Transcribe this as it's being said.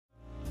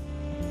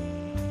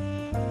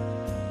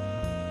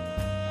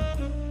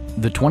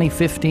The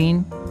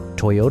 2015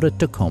 Toyota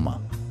Tacoma.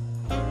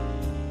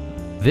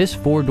 This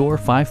four-door,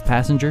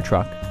 five-passenger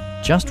truck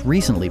just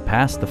recently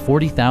passed the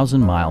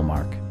 40,000-mile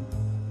mark.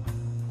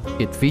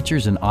 It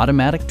features an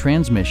automatic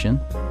transmission,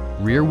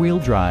 rear-wheel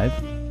drive,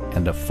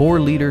 and a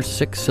 4-liter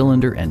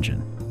six-cylinder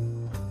engine.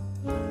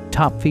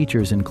 Top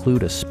features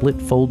include a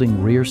split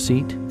folding rear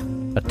seat,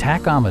 a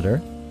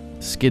tachometer,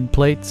 skid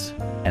plates,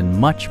 and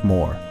much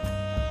more.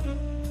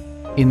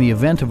 In the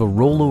event of a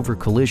rollover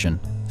collision,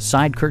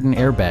 side curtain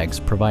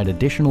airbags provide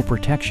additional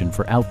protection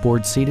for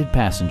outboard seated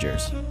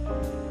passengers.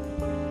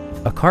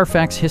 A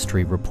Carfax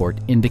history report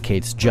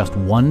indicates just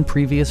one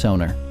previous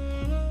owner.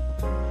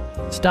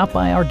 Stop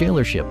by our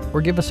dealership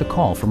or give us a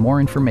call for more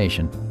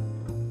information.